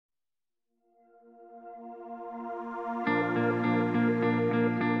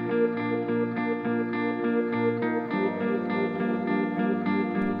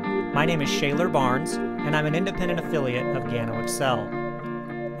My name is Shaler Barnes, and I'm an independent affiliate of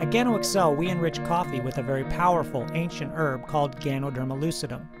GanoExcel. At GanoExcel, we enrich coffee with a very powerful ancient herb called Ganoderma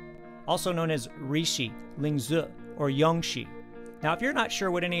Lucidum, also known as Reishi, Lingzi, or Yongxi. Now, if you're not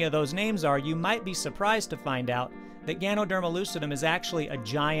sure what any of those names are, you might be surprised to find out that Ganoderma Lucidum is actually a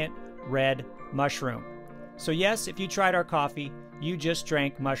giant red mushroom. So yes, if you tried our coffee, you just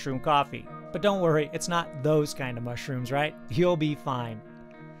drank mushroom coffee. But don't worry, it's not those kind of mushrooms, right? You'll be fine.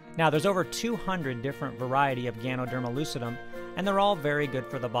 Now, there's over 200 different variety of Ganoderma Lucidum, and they're all very good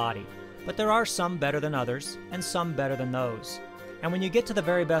for the body. But there are some better than others, and some better than those. And when you get to the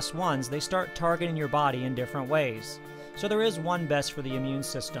very best ones, they start targeting your body in different ways. So there is one best for the immune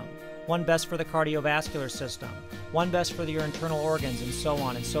system, one best for the cardiovascular system, one best for your internal organs, and so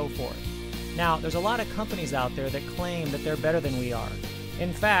on and so forth. Now, there's a lot of companies out there that claim that they're better than we are.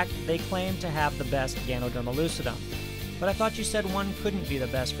 In fact, they claim to have the best Ganoderma Lucidum. But I thought you said one couldn't be the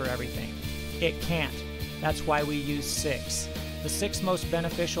best for everything. It can't. That's why we use 6. The 6 most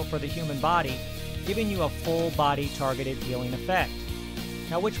beneficial for the human body, giving you a full body targeted healing effect.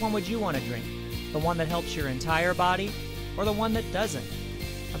 Now, which one would you want to drink? The one that helps your entire body, or the one that doesn't?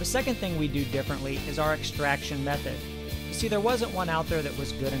 Now, the second thing we do differently is our extraction method. You see, there wasn't one out there that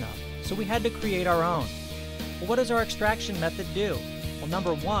was good enough, so we had to create our own. Well, what does our extraction method do? Well,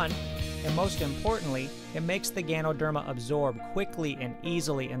 number one, and most importantly, it makes the Ganoderma absorb quickly and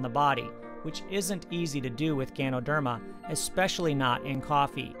easily in the body, which isn't easy to do with Ganoderma, especially not in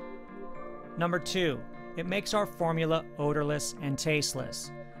coffee. Number 2, it makes our formula odorless and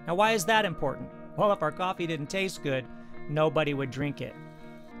tasteless. Now, why is that important? Well, if our coffee didn't taste good, nobody would drink it.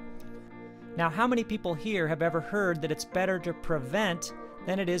 Now, how many people here have ever heard that it's better to prevent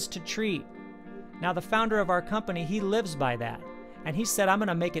than it is to treat? Now, the founder of our company, he lives by that. And he said, I'm going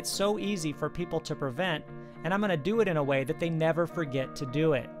to make it so easy for people to prevent, and I'm going to do it in a way that they never forget to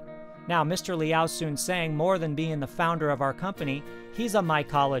do it. Now, Mr. Liao Sun Sang, more than being the founder of our company, he's a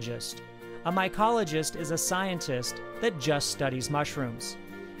mycologist. A mycologist is a scientist that just studies mushrooms.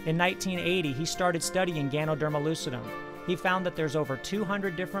 In 1980, he started studying Ganoderma Lucidum. He found that there's over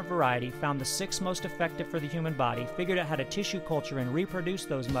 200 different varieties, found the 6 most effective for the human body, figured out how to tissue culture and reproduce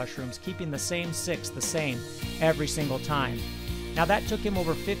those mushrooms, keeping the same 6 the same every single time. Now, that took him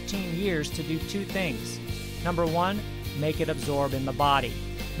over 15 years to do 2 things. Number 1, make it absorb in the body.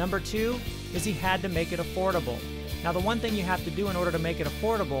 Number 2 is he had to make it affordable. Now, the one thing you have to do in order to make it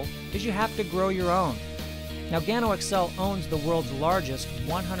affordable is you have to grow your own. Now, GanoExcel owns the world's largest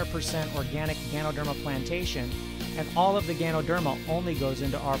 100% organic Ganoderma plantation, and all of the Ganoderma only goes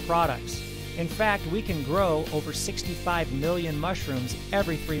into our products. In fact, we can grow over 65 million mushrooms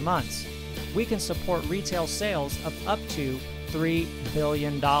every 3 months. We can support retail sales of up to $3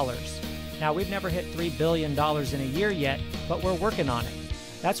 billion. Now, we've never hit $3 billion in a year yet, but we're working on it.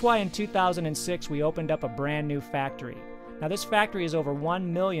 That's why in 2006 we opened up a brand new factory. Now, this factory is over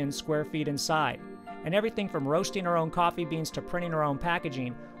 1 million square feet inside, and everything from roasting our own coffee beans to printing our own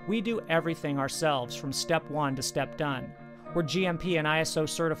packaging, we do everything ourselves from step 1 to step done. We're GMP and ISO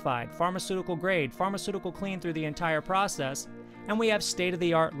certified, pharmaceutical grade, pharmaceutical clean through the entire process, and we have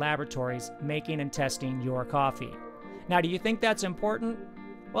state-of-the-art laboratories making and testing your coffee. Now, do you think that's important?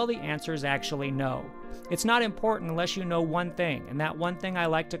 Well, the answer is actually no. It's not important unless you know one thing, and that one thing I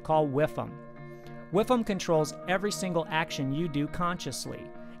like to call WIFM. WIFM controls every single action you do consciously,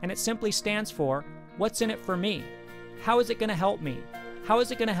 and it simply stands for, what's in it for me? How is it going to help me? How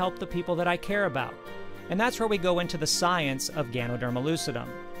is it going to help the people that I care about? And that's where we go into the science of Ganoderma Lucidum.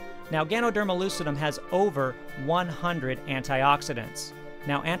 Now, Ganoderma Lucidum has over 100 antioxidants.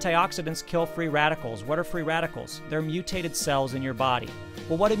 Now, antioxidants kill free radicals. What are free radicals? They're mutated cells in your body.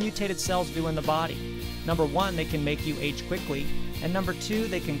 Well, what do mutated cells do in the body? Number 1, they can make you age quickly, and number 2,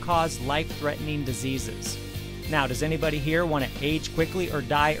 they can cause life-threatening diseases. Now, does anybody here want to age quickly or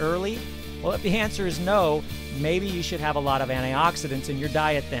die early? Well, if the answer is no, maybe you should have a lot of antioxidants in your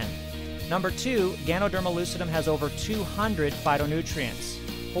diet then. Number 2, Ganoderma Lucidum has over 200 phytonutrients.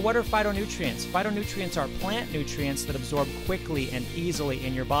 Well, what are phytonutrients? Phytonutrients are plant nutrients that absorb quickly and easily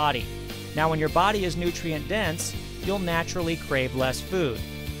in your body. Now, when your body is nutrient dense, you'll naturally crave less food.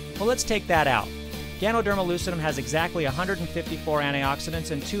 Well, let's take that out. Ganoderma Lucidum has exactly 154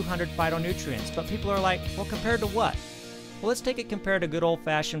 antioxidants and 200 phytonutrients, but people are like, well, compared to what? Well, let's take it compared to good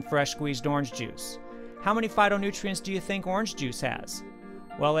old-fashioned fresh squeezed orange juice. How many phytonutrients do you think orange juice has?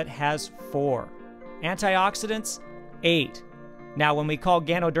 Well, it has 4. Antioxidants? 8. Now, when we call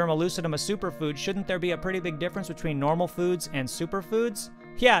Ganoderma Lucidum a superfood, shouldn't there be a pretty big difference between normal foods and superfoods?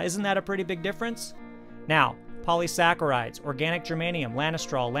 Yeah, isn't that a pretty big difference? Now, polysaccharides, organic germanium,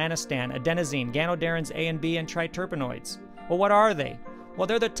 lanostrol, lanistan, adenosine, ganoderins A and B, and triterpenoids. Well, what are they? Well,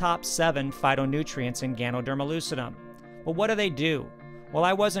 they're the top 7 phytonutrients in Ganoderma Lucidum. Well, what do they do? Well,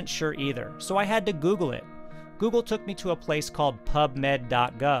 I wasn't sure either, so I had to Google it. Google took me to a place called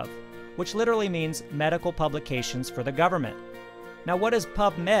pubmed.gov, which literally means medical publications for the government. Now, what does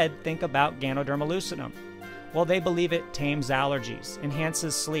PubMed think about Ganoderma lucidum? Well, they believe it tames allergies,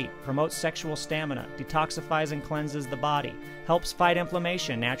 enhances sleep, promotes sexual stamina, detoxifies and cleanses the body, helps fight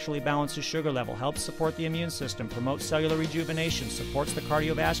inflammation, naturally balances sugar level, helps support the immune system, promotes cellular rejuvenation, supports the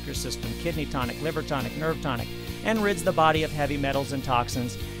cardiovascular system, kidney tonic, liver tonic, nerve tonic, and rids the body of heavy metals and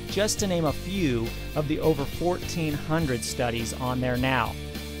toxins, just to name a few of the over 1,400 studies on there now.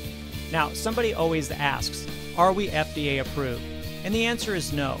 Now, somebody always asks, are we FDA approved? And the answer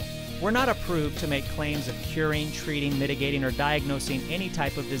is no. We're not approved to make claims of curing, treating, mitigating, or diagnosing any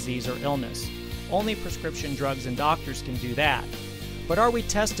type of disease or illness. Only prescription drugs and doctors can do that. But are we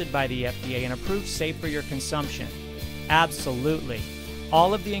tested by the FDA and approved safe for your consumption? Absolutely.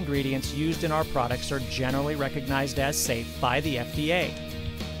 All of the ingredients used in our products are generally recognized as safe by the FDA.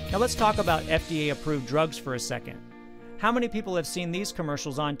 Now let's talk about FDA-approved drugs for a second. How many people have seen these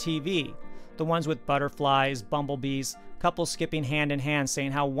commercials on TV? The ones with butterflies, bumblebees, couples skipping hand in hand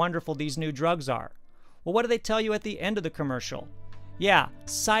saying how wonderful these new drugs are. Well, what do they tell you at the end of the commercial? Yeah,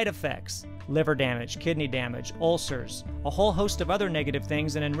 side effects, liver damage, kidney damage, ulcers, a whole host of other negative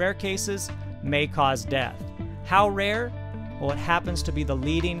things, and in rare cases, may cause death. How rare? Well, it happens to be the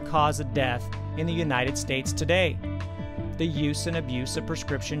leading cause of death in the United States today: the use and abuse of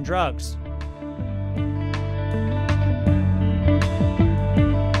prescription drugs.